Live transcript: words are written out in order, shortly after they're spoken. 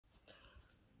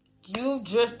You've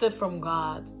drifted from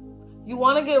God. You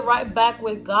want to get right back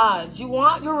with God. You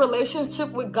want your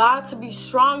relationship with God to be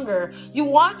stronger. You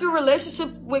want your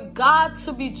relationship with God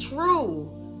to be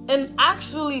true and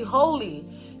actually holy.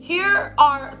 Here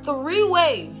are 3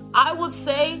 ways I would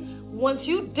say once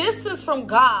you distance from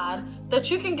God that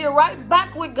you can get right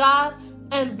back with God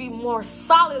and be more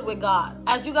solid with God.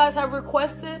 As you guys have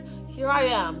requested, here I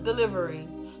am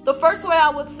delivering. The first way I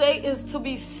would say is to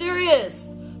be serious.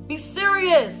 Be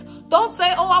serious. Don't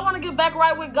say, oh, I want to get back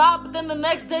right with God, but then the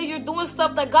next day you're doing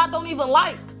stuff that God don't even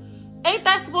like. Ain't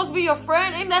that supposed to be your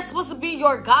friend? Ain't that supposed to be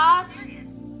your God?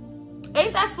 Serious.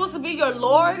 Ain't that supposed to be your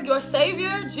Lord, your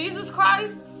Savior, Jesus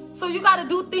Christ? So you got to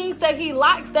do things that he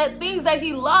likes, things that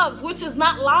he loves, which is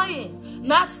not lying,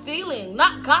 not stealing,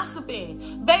 not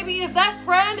gossiping. Baby, if that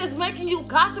friend is making you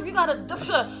gossip, you got to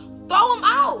throw him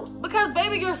out. Because,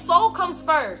 baby, your soul comes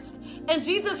first. And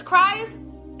Jesus Christ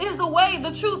is the way,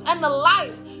 the truth, and the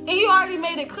life. And he already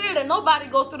made it clear that nobody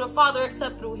goes through the Father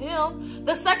except through him.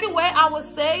 The second way I would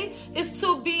say is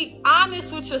to be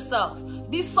honest with yourself.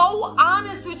 Be so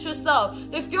honest with yourself.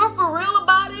 If you're for real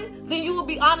about it, then you will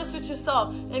be honest with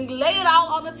yourself and lay it out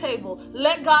on the table.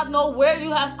 Let God know where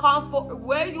you have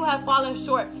fallen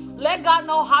short. Let God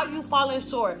know how you've fallen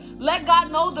short. Let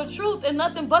God know the truth and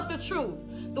nothing but the truth.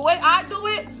 The way I do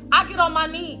it, I get on my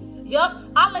knees. Yup.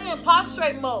 I lay in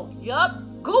prostrate mode.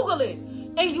 Yup. Google it.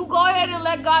 And you go ahead and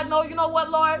let God know, you know what,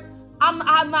 Lord? I'm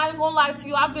not even going to lie to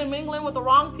you. I've been mingling with the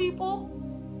wrong people.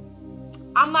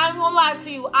 I'm not even going to lie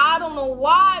to you. I don't know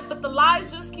why, but the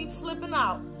lies just keep slipping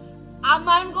out. I'm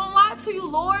not even going to lie to you,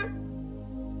 Lord.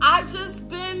 I've just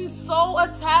been so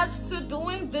attached to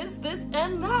doing this,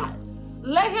 and that.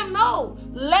 Let him know.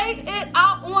 Lay it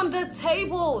out on the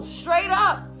table, straight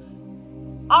up.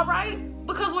 All right?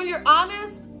 Because when you're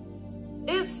honest,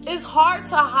 it's hard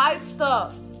to hide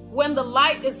stuff when the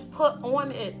light is put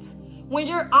on it. When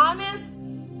you're honest,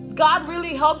 God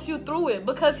really helps you through it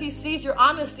because he sees your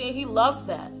honesty and he loves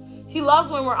that. He loves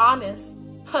when we're honest.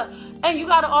 And you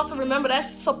got to also remember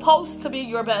that's supposed to be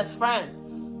your best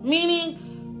friend.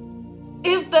 Meaning,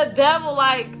 if the devil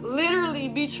literally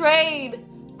betrayed,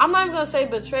 I'm not even going to say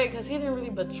betrayed because he didn't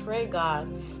really betray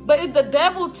God. But if the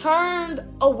devil turned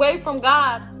away from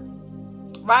God,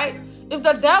 right? If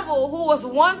the devil, who was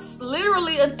once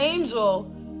literally an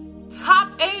angel,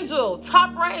 top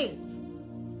ranks,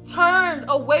 turned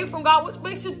away from God, which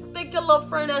makes you think your little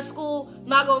friend at school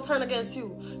not going to turn against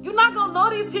you. You're not going to know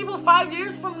these people 5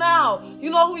 years from now. You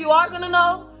know who you are going to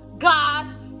know? God.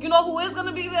 You know who is going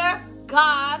to be there?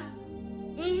 God.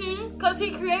 Because he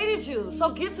created you.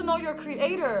 So get to know your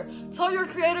creator. Tell your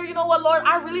creator, you know what, Lord,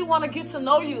 I really want to get to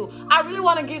know you. I really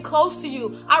want to get close to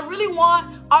you. I really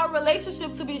want our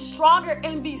relationship to be stronger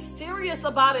and be serious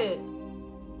about it.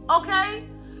 Okay?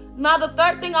 Now, the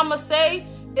third thing I'm going to say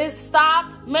is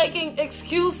stop making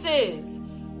excuses.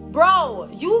 Bro,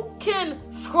 you can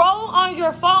scroll on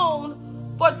your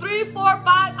phone for 3, 4, 5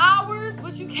 hours,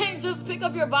 but you can't just pick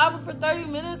up your Bible for 30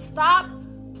 minutes. Stop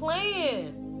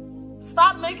playing.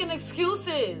 Stop making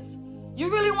excuses.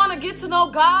 You really want to get to know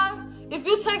God? If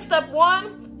you take step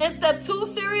 1 and step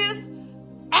 2 serious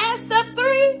and step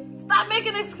 3, stop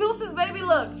making excuses, baby.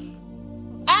 Look,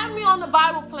 add me on the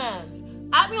Bible plans.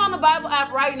 Add me on the Bible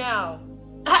app right now.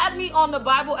 Add me on the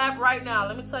Bible app right now.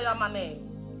 Let me tell y'all my name.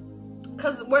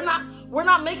 Because we're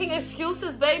not making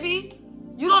excuses, baby.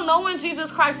 You don't know when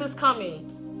Jesus Christ is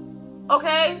coming.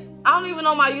 Okay? I don't even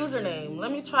know my username.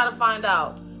 Let me try to find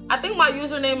out. I think my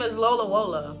username is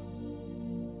LolaWola.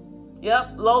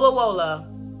 Yep,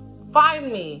 LolaWola.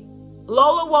 Find me,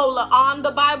 LolaWola, on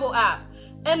the Bible app.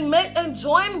 And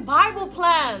join Bible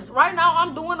plans. Right now,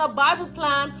 I'm doing a Bible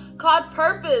plan called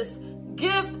Purpose,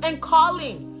 Gift, and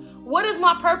Calling. What is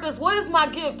my purpose? What is my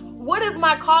gift? What is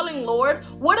my calling, Lord?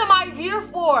 What am I here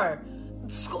for?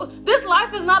 This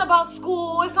life is not about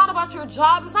school. It's not about your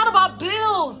job. It's not about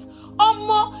bills.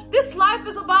 This life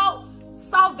is about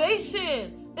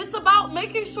salvation. It's about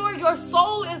making sure your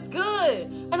soul is good.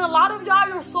 And a lot of y'all,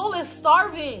 your soul is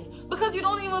starving because you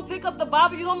don't even pick up the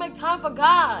Bible. You don't make time for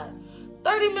God.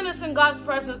 30 minutes in God's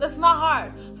presence. It's not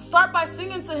hard. Start by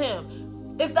singing to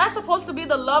him. If that's supposed to be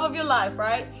the love of your life,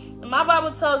 right? And my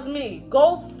Bible tells me,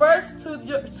 go first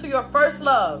to your first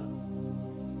love.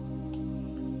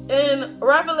 In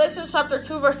Revelation chapter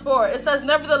 2, verse 4, it says,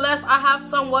 nevertheless, I have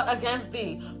somewhat against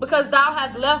thee, because thou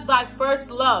hast left thy first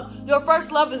love. Your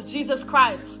first love is Jesus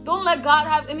Christ. Don't let God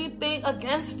have anything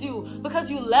against you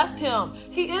because you left him.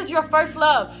 He is your first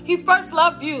love. He first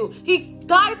loved you. He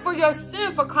died for your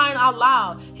sin, for crying out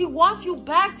loud. He wants you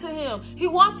back to him. He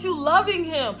wants you loving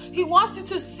him. He wants you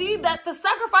to see that the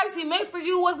sacrifice he made for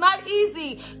you was not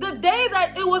easy. The day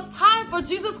that it was time for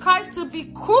Jesus Christ to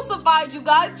be crucified, you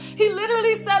guys. He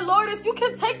literally said, Lord, if you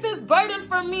can take this burden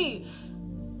from me.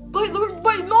 But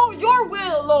no, your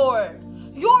will, Lord.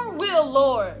 Your will,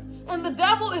 Lord. And the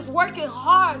devil is working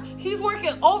hard. He's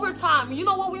working overtime. You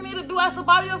know what we need to do as the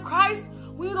body of Christ?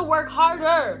 We need to work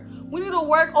harder. We need to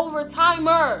work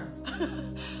overtimer.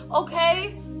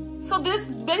 Okay? So this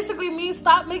basically means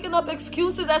stop making up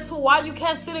excuses as to why you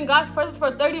can't sit in God's presence for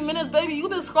 30 minutes, baby.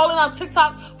 You've been scrolling on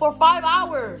TikTok for 5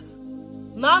 hours.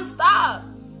 Non-stop.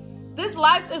 This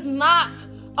life is not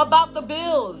about the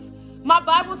bills. My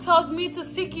Bible tells me to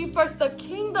seek ye first the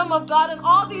kingdom of God, and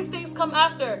all these things come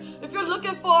after. If you're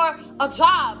looking for a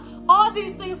job, all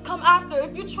these things come after.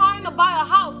 If you're trying to buy a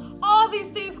house, all these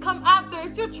things come after.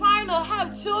 If you're trying to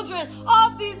have children,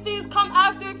 all these things come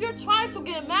after. If you're trying to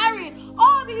get married,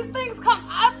 all these things come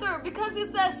after. Because he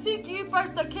says, seek ye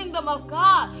first the kingdom of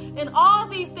God, and all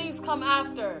these things come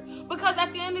after. Because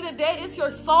at the end of the day, it's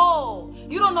your soul.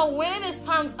 You don't know when it's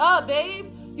time's up, babe.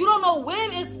 You don't know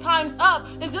when it's time's up.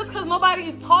 And just because nobody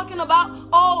is talking about,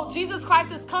 oh, Jesus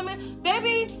Christ is coming,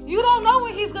 baby, you don't know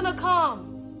when he's going to come.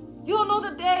 You don't know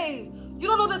the day. You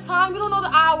don't know the time. You don't know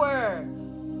the hour.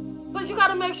 But you got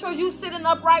to make sure you sitting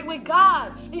upright with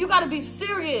God. And you got to be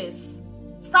serious.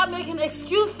 Stop making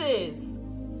excuses.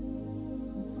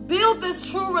 Build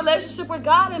this true relationship with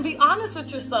God and be honest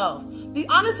with yourself. Be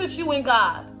honest with you and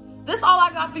God. This all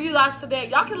I got for you guys today.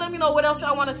 Y'all can let me know what else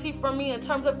y'all want to see from me in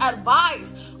terms of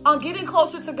advice on getting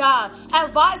closer to God,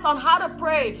 advice on how to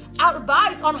pray,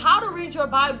 advice on how to read your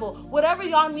Bible. Whatever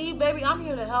y'all need, baby, I'm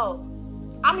here to help.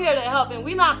 I'm here to help, and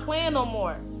we not playing no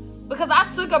more. Because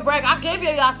I took a break. I gave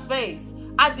y'all space.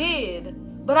 I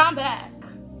did, but I'm back.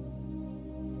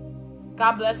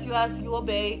 God bless you as you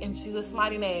obey in Jesus'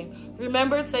 mighty name.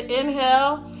 Remember to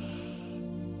inhale,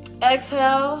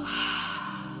 exhale,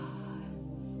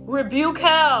 rebuke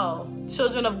hell,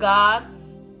 children of God.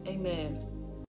 Amen.